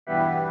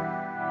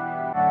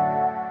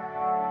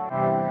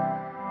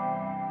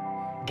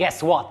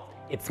Guess what?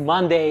 It's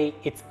Monday,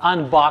 it's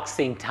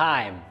unboxing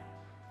time.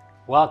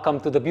 Welcome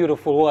to the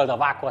beautiful world of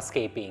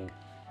aquascaping.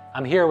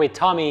 I'm here with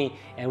Tommy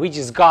and we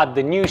just got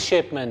the new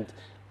shipment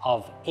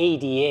of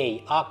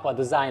ADA, Aqua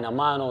Design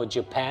Amano,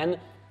 Japan.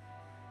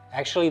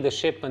 Actually, the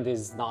shipment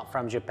is not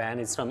from Japan,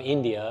 it's from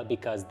India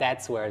because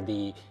that's where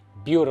the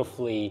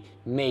beautifully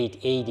made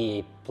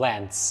ADA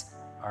plants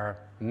are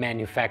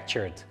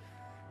manufactured,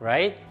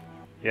 right?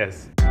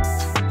 Yes.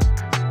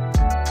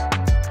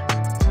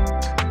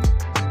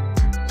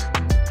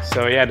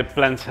 So yeah, the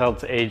plant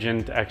health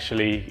agent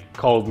actually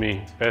called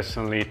me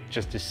personally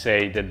just to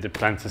say that the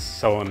plant is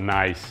so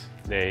nice.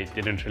 They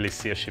didn't really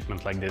see a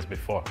shipment like this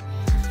before.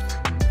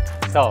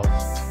 So,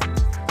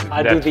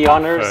 I'll do the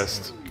honors.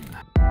 First.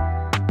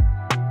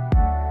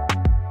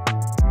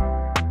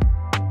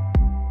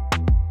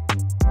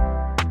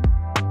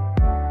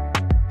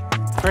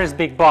 First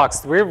big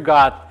box. We've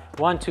got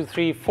 1, 2,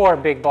 3, 4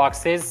 big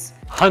boxes.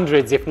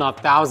 Hundreds, if not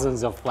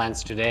thousands of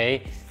plants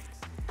today.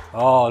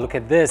 Oh, look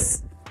at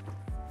this.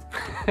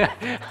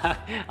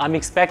 I'm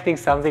expecting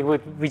something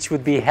which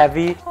would be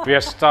heavy. We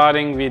are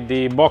starting with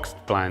the boxed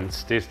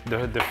plants. The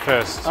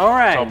first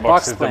top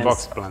box is the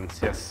boxed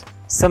plants, yes.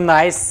 Some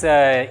nice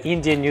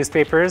Indian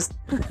newspapers.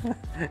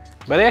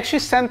 But they actually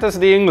sent us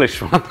the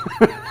English one.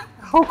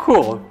 How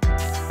cool.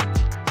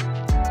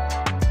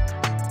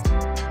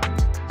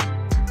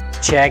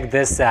 Check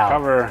this out.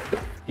 Cover.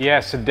 Yeah,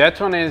 so that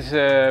one is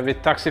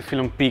with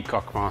Taxiphyllum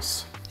peacock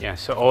moss. Yeah,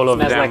 so all of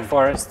them. Smells like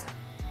forest.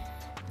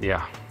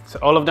 Yeah, so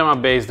all of them are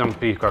based on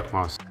peacock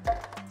moss.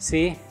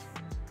 See,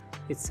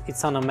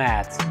 it's on a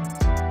mat.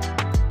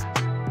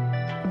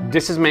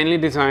 This is mainly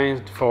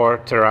designed for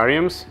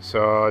terrariums,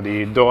 so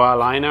the DOA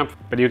lineup,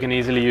 but you can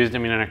easily use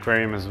them in an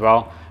aquarium as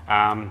well.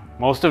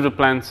 Most of the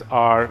plants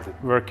are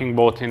working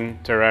both in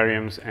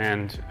terrariums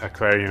and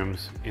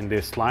aquariums in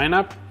this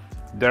lineup.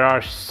 There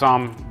are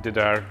some that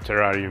are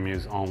terrarium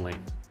use only.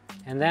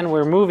 And then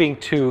we're moving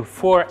to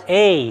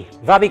 4A,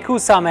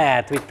 Mizukusa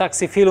mat with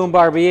Taxiphyllum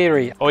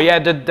barberi. Oh yeah,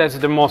 that's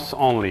the moss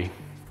only,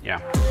 yeah.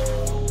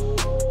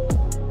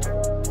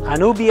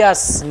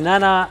 Anubias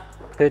nana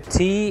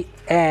Petite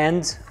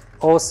and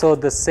also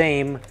the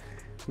same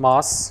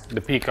moss.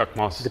 The peacock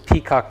moss. The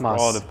peacock moss.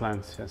 For all the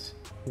plants, yes.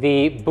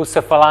 The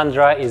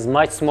Bucephalandra is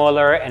much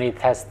smaller and it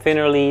has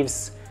thinner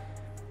leaves.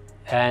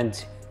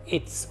 And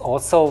it's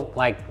also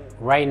like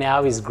right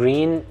now is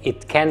green.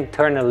 It can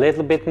turn a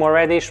little bit more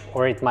reddish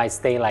or it might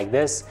stay like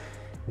this.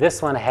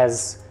 This one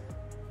has,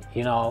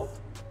 you know,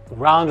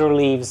 rounder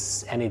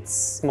leaves and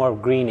it's more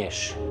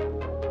greenish.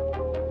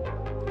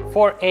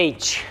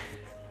 4H.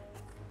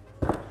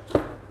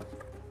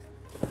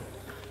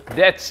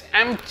 That's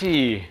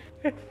empty.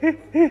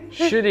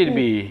 Should it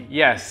be?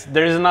 Yes,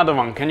 there is another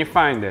one. Can you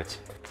find it?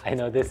 I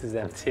know this is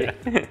empty.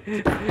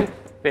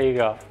 There you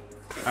go.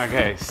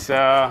 Okay,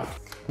 so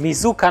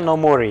Mizukusa No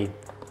Mori.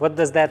 What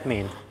does that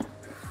mean?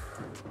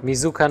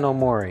 Mizukusa No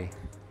Mori.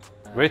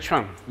 Which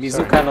one?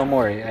 Mizukusa No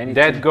Mori.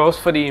 That goes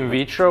for the in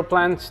vitro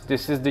plants.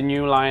 This is the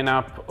new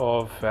lineup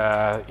of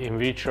in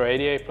vitro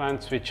ADA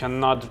plants, which are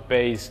not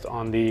based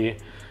on the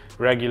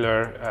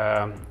regular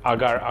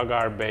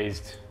agar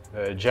based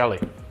jelly.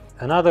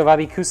 Another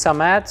Mizukusa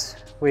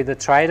mat with the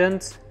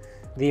Trident.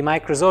 The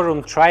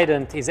Microsorum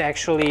Trident is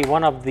actually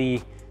one of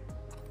the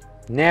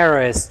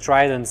narrowest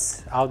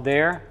tridents out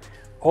there.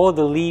 All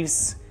the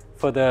leaves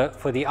for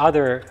the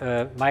other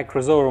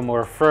Microsorum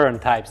or fern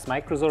types.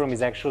 Microsorum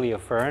is actually a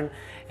fern,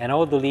 and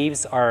all the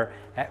leaves are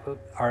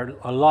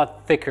a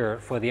lot thicker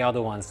for the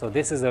other ones. So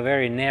this is a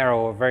very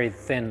narrow, very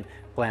thin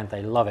plant.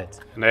 I love it.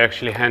 And I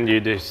actually hand you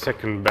the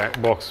second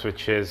box,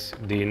 which is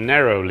the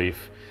narrow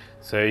leaf.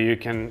 So you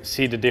can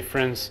see the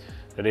difference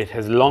that it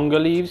has longer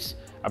leaves,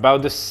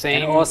 about the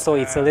same. And also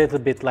it's a little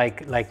bit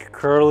like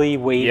curly,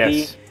 wavy.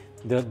 Yes.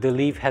 The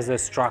leaf has a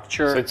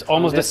structure. So it's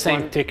almost the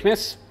same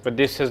thickness, but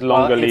this has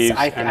longer leaves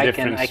and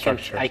different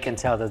structure. I can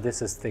tell that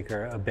this is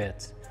thicker a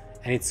bit.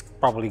 And it's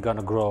probably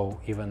gonna grow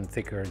even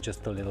thicker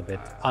just a little bit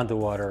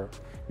underwater.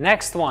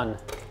 Next one.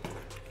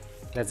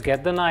 Let's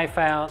get the knife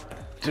out.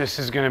 This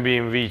is gonna be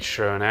in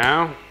vitro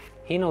now.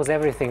 He knows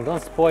everything,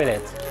 don't spoil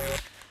it.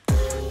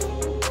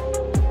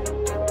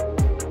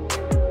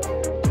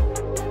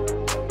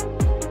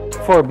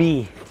 For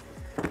B.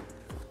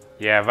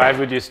 Yeah, why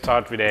would you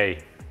start with A?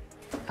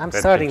 I'm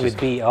starting with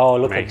B. Oh,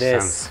 look at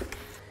this. Sense.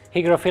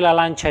 Hygrophila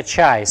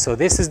lancea. So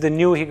this is the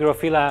new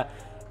Hygrophila.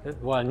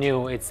 Well,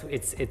 new.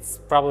 It's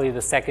probably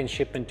the second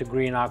shipment to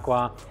Green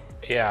Aqua.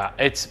 Yeah,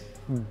 it's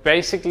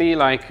basically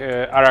like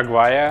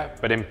Araguaia,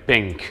 but in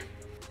pink.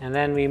 And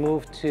then we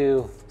move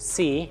to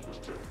C.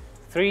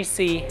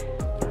 3C.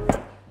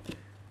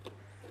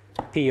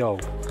 PO.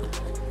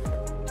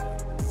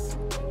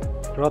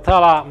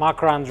 Rotala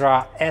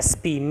macrandra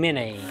SP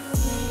Mini.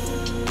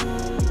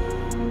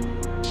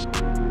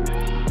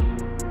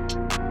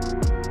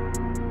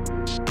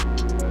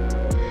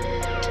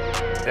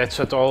 That's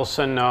what's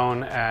also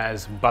known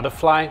as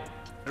butterfly.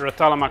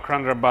 Rotala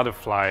macrandra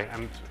butterfly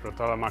and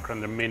Rotala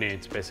macrandra mini,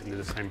 it's basically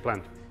the same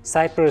plant.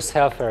 Cyperus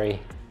helferi.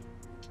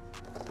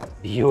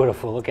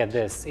 Beautiful, look at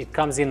this. It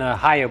comes in a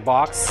higher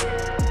box.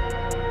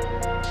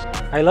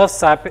 I love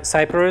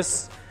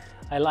Cyperus.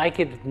 I like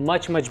it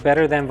much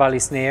better than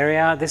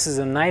Vallisneria. This is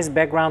a nice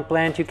background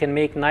plant. You can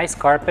make nice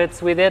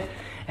carpets with it.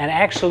 And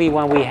actually,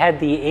 when we had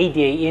the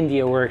ADA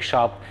India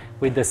workshop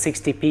with the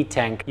 60p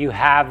tank, you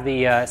have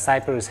the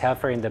Cyperus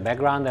helferi in the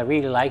background. I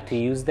really like to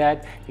use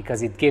that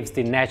because it gives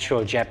the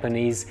natural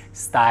Japanese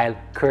style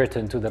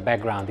curtain to the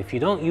background. If you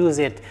don't use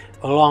it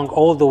along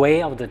all the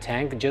way of the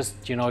tank,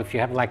 just, you know, if you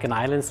have like an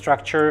island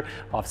structure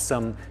of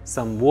some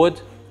wood,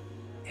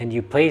 and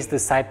you place the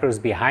Cyperus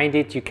behind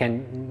it, you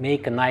can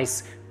make a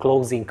nice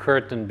closing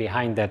curtain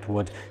behind that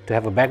wood to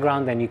have a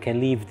background, and you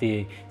can leave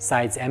the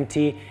sides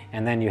empty,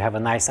 and then you have a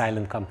nice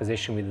island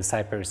composition with the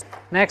Cyperus.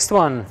 Next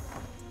one,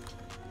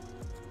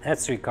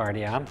 that's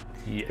Riccardia.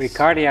 Yes.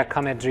 Riccardia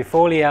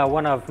chamedryfolia,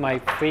 one of my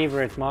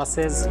favorite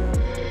mosses.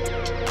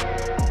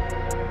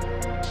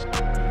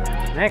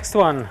 Next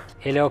one,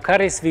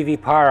 Eleocharis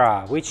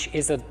vivipara, which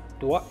is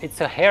it's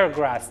a hair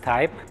grass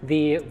type.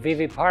 The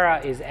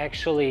vivipara is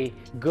actually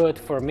good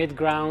for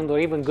mid-ground or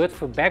even good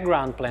for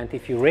background plant.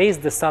 If you raise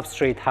the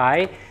substrate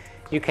high,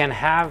 you can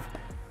have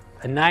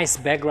a nice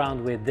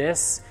background with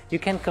this. You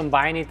can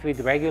combine it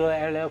with regular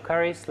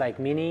Eleocharis like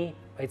mini.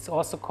 It's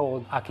also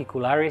called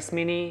Acicularis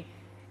mini.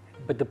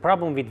 But the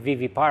problem with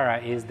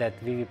vivipara is that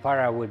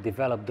vivipara will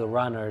develop the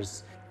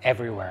runners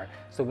everywhere.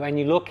 So when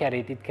you look at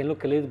it, it can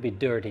look a little bit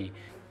dirty.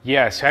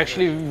 Yes,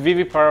 actually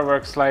vivipara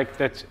works like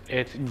that.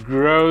 It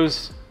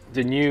grows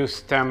the new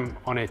stem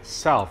on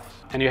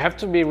itself. And you have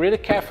to be really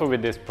careful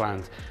with this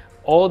plant.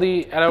 All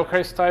the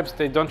Eleocharis types,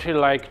 they don't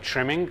really like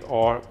trimming,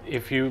 or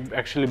if you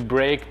actually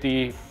break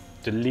the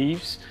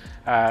leaves,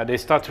 they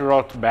start to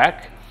rot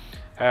back.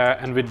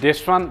 And with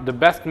this one, the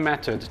best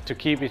method to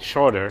keep it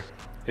shorter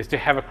is to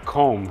have a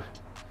comb,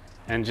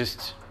 and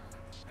just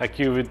like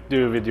you would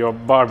do with your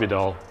Barbie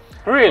doll.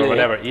 Really? Or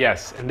whatever,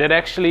 yes. And that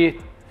actually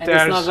and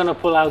it's not going to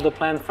pull out the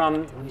plant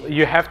from...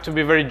 You have to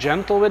be very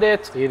gentle with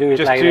it, you do it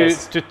just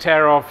like to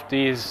tear off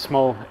these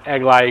small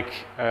egg-like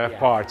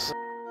parts.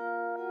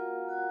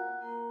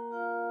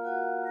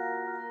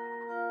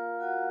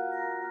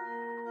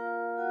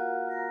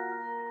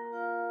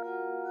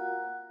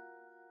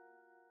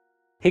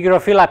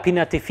 Hygrophila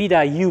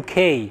pinnatifida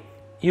UK.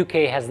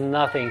 UK has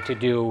nothing to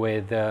do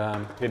with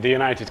the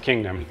United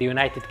Kingdom. The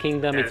United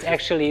Kingdom. It's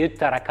actually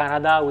Uttara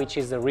Kannada, which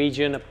is a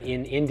region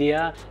in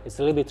India. It's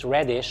a little bit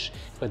reddish,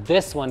 but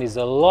this one is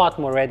a lot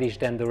more reddish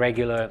than the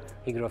regular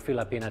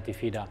Hygrophila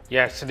pinnatifida.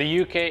 Yeah, so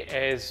the UK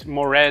is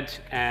more red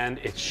and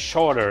it's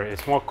shorter,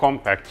 it's more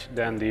compact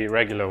than the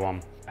regular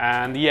one.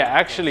 And yeah,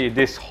 actually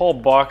this whole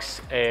box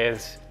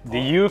is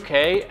the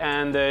UK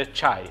and the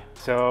chai.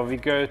 So we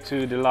go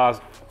to the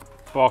last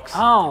box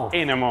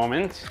in a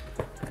moment.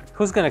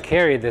 Who's gonna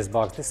carry this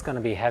box? This is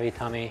gonna be heavy,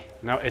 Tommy.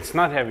 No, it's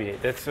not heavy.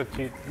 That's what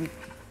you...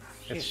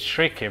 It's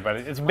tricky, but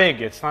it's big.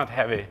 It's not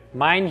heavy.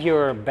 Mind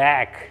your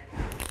back,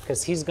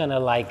 because he's gonna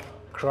like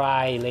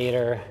cry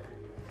later.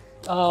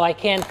 Oh, I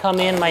can't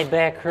come in. My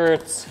back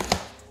hurts.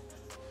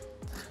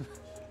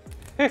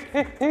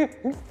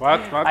 What?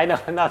 I know,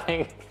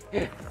 nothing.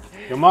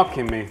 You're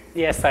mocking me.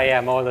 Yes, I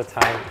am all the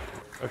time.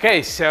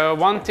 Okay, so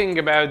one thing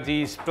about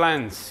these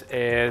plants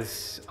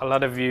is a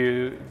lot of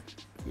you...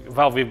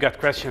 Well, we've got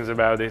questions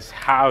about this.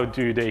 How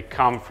do they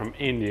come from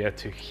India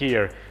to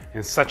here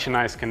in such a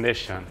nice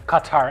condition?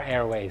 Qatar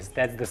Airways,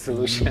 that's the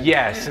solution.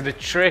 Yes, so the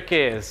trick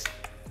is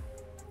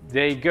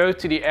they go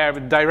to the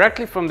airport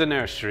directly from the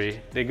nursery.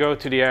 They go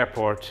to the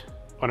airport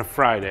on a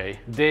Friday.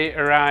 They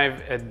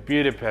arrive at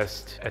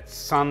Budapest at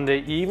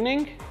Sunday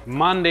evening.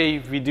 Monday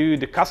we do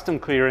the custom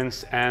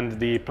clearance and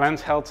the Plant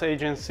Health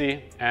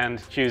Agency,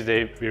 and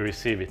Tuesday we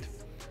receive it.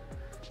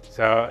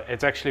 So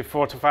it's actually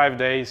 4 to 5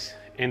 days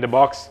in the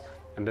box.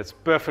 And that's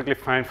perfectly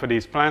fine for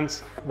these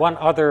plants. One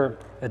other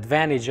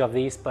advantage of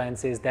these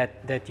plants is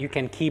that you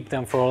can keep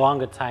them for a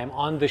longer time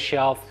on the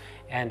shelf,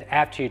 and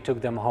after you took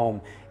them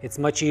home. It's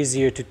much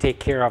easier to take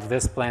care of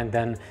this plant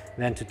than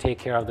to take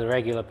care of the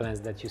regular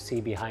plants that you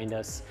see behind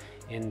us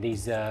in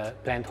these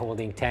plant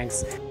holding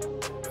tanks.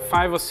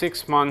 5 or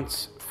 6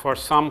 months for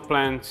some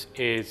plants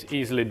is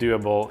easily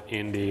doable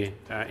in the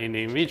in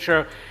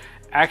vitro.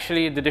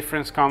 Actually, the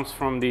difference comes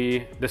from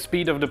the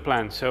speed of the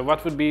plant. So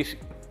what would be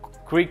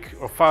quick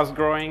or fast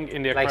growing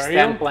in the aquarium, like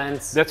stem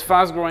plants, that's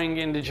fast growing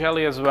in the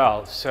jelly as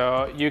well,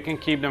 so you can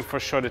keep them for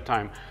shorter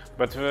time.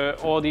 But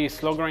all these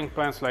slow growing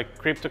plants like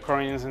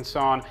cryptocorynes and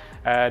so on,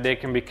 they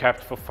can be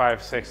kept for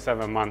 5, 6,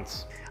 7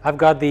 months. I've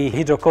got the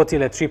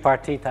Hydrocotyle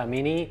tripartita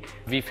mini.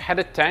 We've had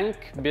a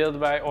tank built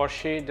by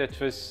Orshi that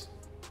was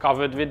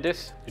covered with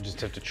this. You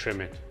just have to trim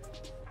it.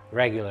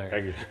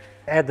 Regular.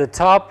 At the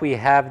top we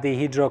have the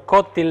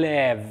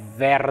Hydrocotyle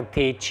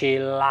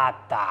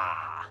verticillata.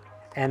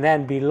 And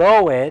then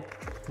below it,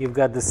 you've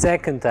got the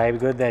second type,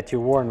 good that you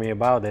warned me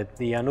about it,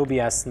 the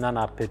Anubias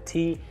nana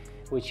Petite,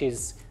 which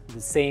is the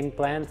same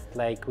plant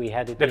like we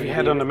had it that we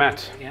had on the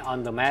mat.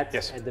 On the mat,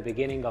 yes, at the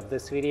beginning of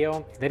this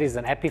video. That is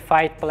an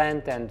epiphyte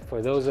plant, and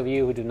for those of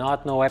you who do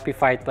not know,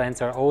 epiphyte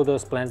plants are all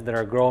those plants that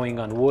are growing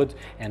on wood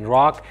and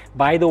rock.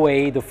 By the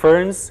way, the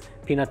ferns,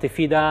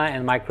 Pinnatifida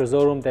and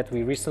Microsorum that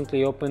we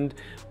recently opened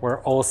were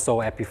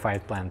also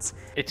epiphyte plants.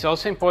 It's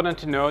also important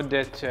to note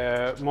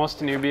that most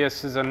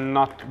Anubiases are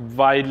not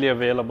widely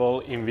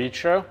available in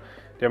vitro.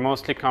 They're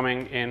mostly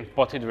coming in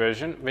potted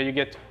version where you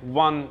get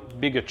one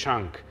bigger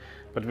chunk.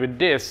 But with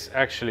this,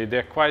 actually,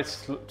 they're quite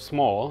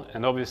small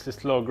and obviously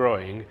slow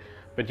growing,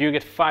 but you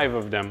get 5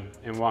 of them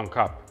in one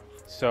cup.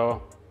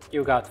 So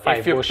you got 5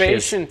 if you're bushes.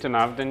 patient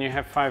enough, then you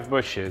have 5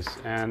 bushes,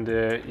 and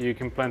you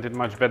can plant it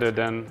much better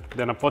than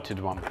a potted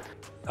one.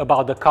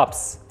 About the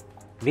cups,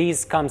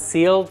 these come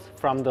sealed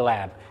from the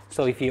lab.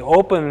 So if you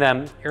open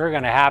them, you're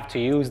gonna have to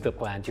use the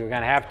plant. You're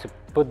gonna have to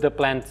put the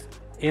plant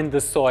in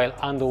the soil,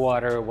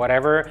 underwater,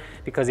 whatever,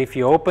 because if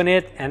you open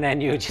it and then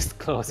you just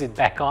close it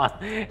back on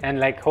and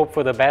like hope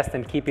for the best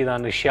and keep it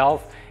on the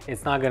shelf,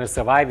 it's not going to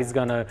survive. It's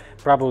going to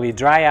probably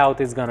dry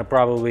out. It's going to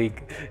probably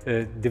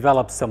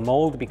develop some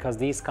mold because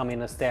these come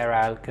in a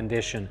sterile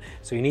condition.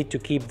 So you need to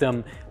keep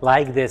them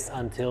like this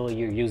until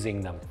you're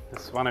using them.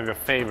 It's one of your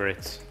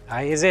favorites.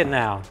 Is it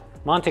now?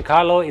 Monte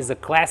Carlo is a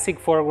classic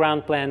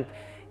foreground plant.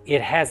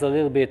 It has a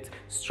little bit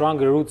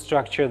stronger root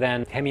structure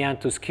than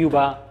Hemianthus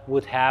cuba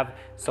would have,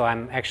 so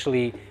I'm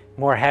actually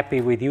more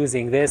happy with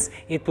using this.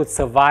 It would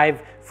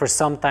survive for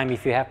some time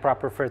if you have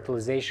proper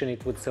fertilization.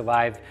 It would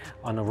survive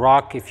on a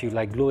rock if you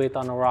like glue it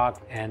on a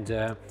rock. And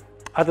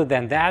other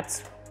than that,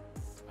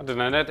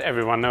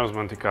 everyone knows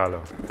Monte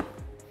Carlo.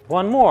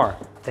 One more.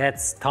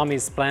 That's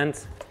Tommy's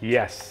plant.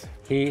 Yes.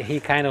 He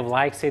kind of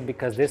likes it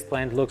because this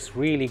plant looks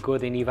really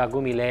good in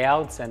Iwagumi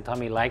layouts, and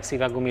Tommy likes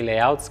Iwagumi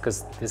layouts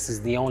because this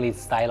is the only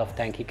style of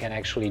tank he can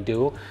actually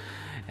do.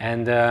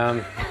 And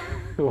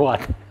what?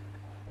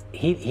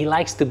 He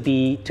likes to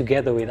be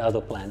together with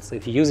other plants. So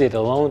if you use it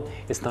alone,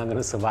 it's not going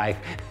to survive.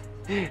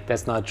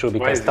 That's not true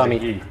because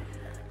Tommy.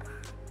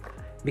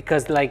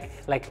 Because like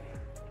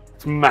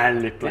it's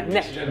manly plant.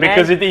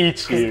 Because it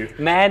eats you.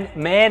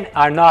 Men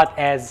are not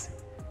as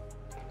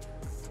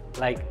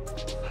like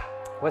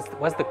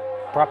what's the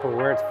proper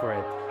word for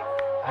it?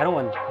 I don't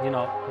want, you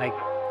know, like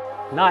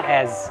not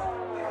as.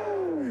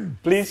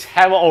 Please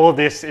have all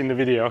this in the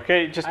video,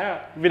 okay? Just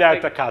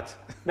without a cut.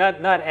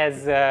 Not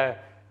as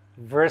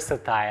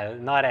versatile,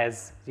 not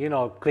as, you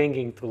know,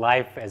 clinging to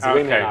life as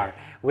women are.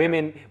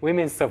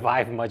 Women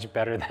survive much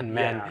better than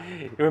men.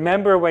 Yeah.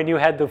 Remember when you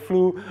had the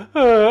flu?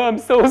 Oh, I'm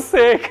so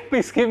sick.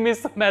 Please give me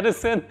some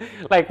medicine.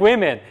 Like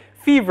women,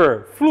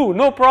 fever, flu,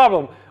 no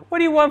problem. What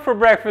do you want for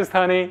breakfast,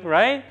 honey?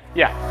 Right?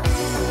 Yeah.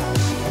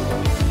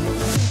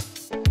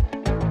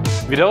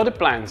 With all the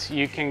plants,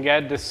 you can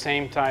get the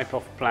same type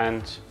of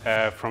plant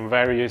from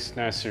various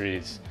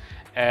nurseries.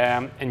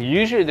 And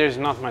usually there's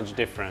not much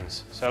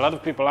difference. So a lot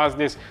of people ask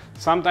this.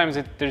 Sometimes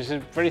there's a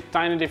very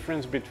tiny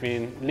difference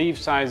between leaf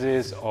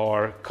sizes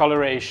or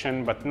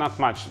coloration, but not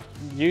much.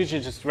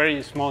 Usually just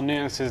very small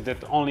nuances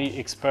that only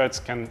experts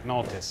can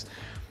notice.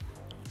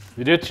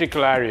 With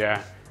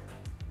Utricularia,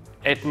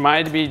 it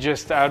might be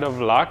just out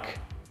of luck,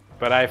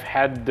 but I've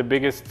had the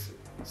biggest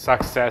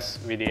success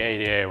with the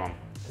ADA one.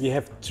 We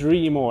have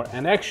 3 more,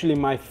 and actually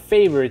my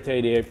favorite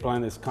ADA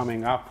plant is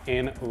coming up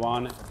in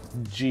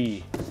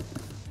 1G.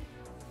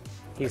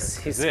 He's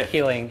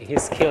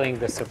killing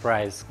the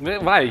surprise.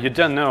 Why? You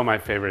don't know my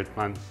favorite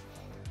plant.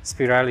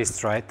 Spiralis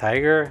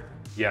tiger?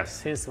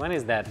 Yes. Since when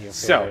is that your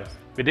favorite? So,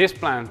 with this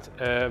plant,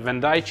 when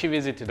Daichi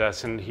visited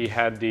us and he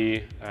had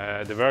the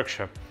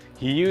workshop,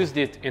 he used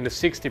it in the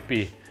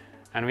 60p,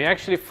 and we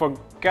actually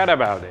forgot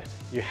about it.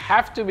 You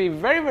have to be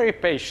very, very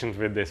patient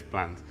with this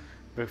plant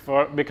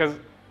because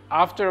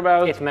after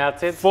about it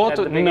melted at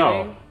the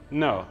beginning?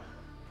 No.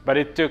 But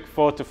it took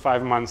 4 to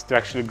 5 months to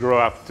actually grow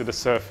up to the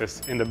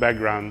surface in the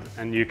background,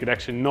 and you could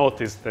actually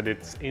notice that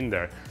it's in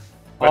there.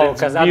 But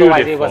because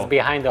otherwise it was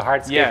behind the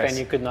hardscape and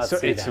you could not see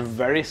that. So it's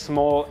very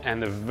small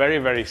and very,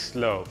 very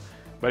slow.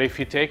 But if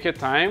you take your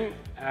time,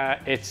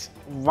 it's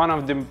one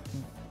of the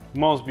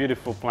most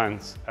beautiful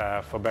plants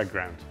for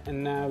background.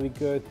 And now we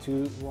go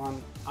to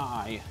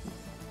 1I.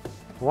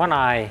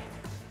 1I,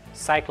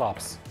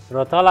 Cyclops.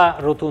 Rotala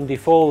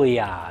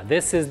rotundifolia.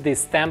 This is the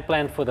stem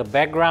plant for the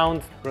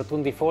background.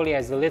 Rotundifolia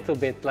is a little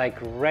bit like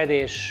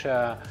reddish,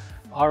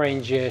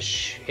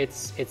 orangish.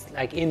 It's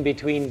like in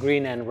between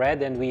green and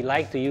red, and we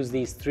like to use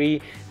these 3,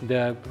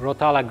 the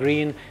Rotala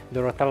green,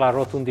 the Rotala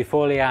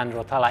rotundifolia, and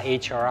Rotala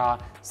HRA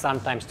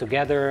sometimes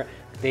together.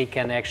 They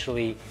can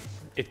actually...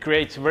 It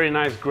creates very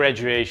nice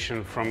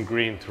graduation from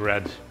green to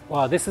red.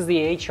 Well, this is the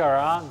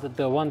HRA,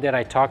 the one that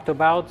I talked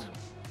about.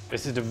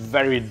 This is the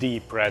very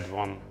deep red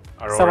one.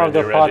 Some of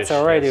the pots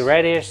are already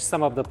reddish,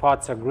 some of the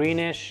pots are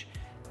greenish.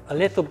 A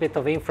little bit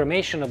of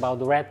information about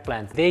the red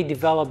plant. They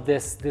develop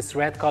this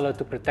red color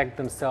to protect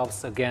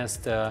themselves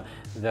against the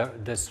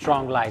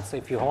strong light. So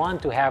if you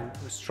want to have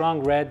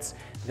strong reds,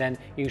 then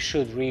you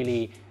should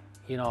really,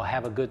 you know,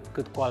 have a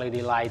good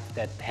quality light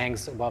that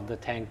hangs above the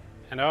tank.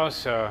 And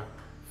also,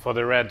 for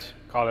the red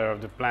color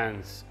of the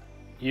plants,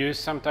 use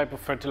some type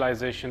of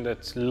fertilization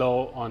that's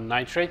low on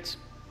nitrates,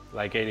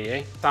 like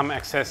ADA. Some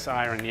excess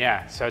iron,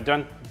 yeah. So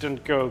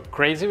don't go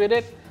crazy with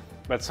it,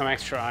 but some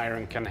extra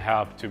iron can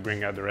help to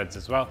bring out the reds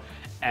as well.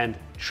 And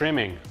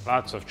trimming,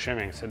 lots of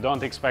trimming. So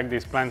don't expect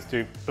these plants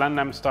to plant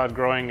them, start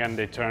growing, and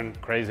they turn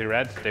crazy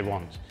red. They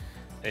won't.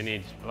 They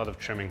need a lot of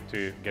trimming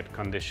to get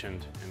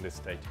conditioned in this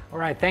state. All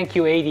right, thank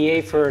you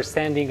ADA for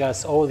sending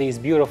us all these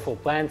beautiful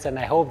plants, and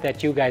I hope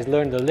that you guys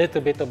learned a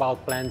little bit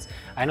about plants.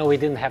 I know we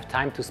didn't have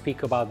time to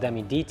speak about them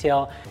in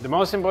detail. The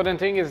most important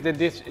thing is that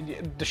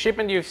the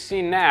shipment you've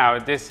seen now,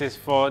 this is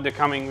for the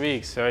coming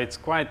weeks, so it's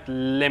quite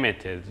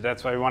limited.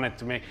 That's why I wanted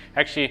to make,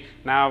 actually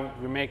now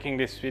we're making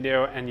this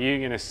video and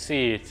you're gonna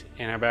see it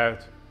in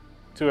about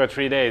 2 or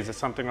 3 days or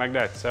something like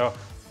that. So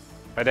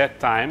by that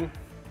time,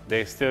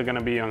 they're still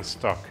gonna be on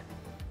stock.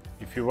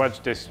 If you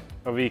watch this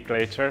a week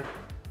later,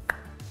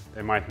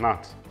 they might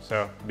not,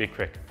 so be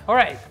quick. All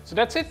right. So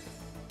that's it.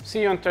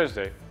 See you on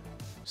Thursday.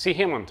 See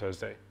him on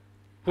Thursday.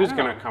 Who's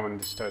gonna come on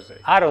this Thursday?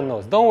 I don't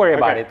know. Don't worry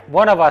about it.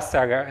 One of us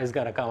is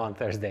gonna come on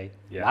Thursday.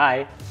 Yeah.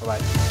 Bye. Bye-bye.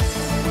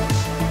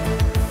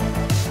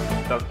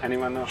 Does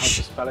anyone know how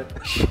to spell it?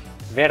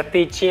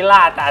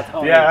 Verticillata,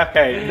 Tommy. Yeah,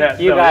 okay.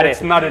 You got it.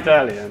 It's not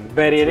Italian.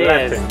 But it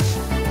is.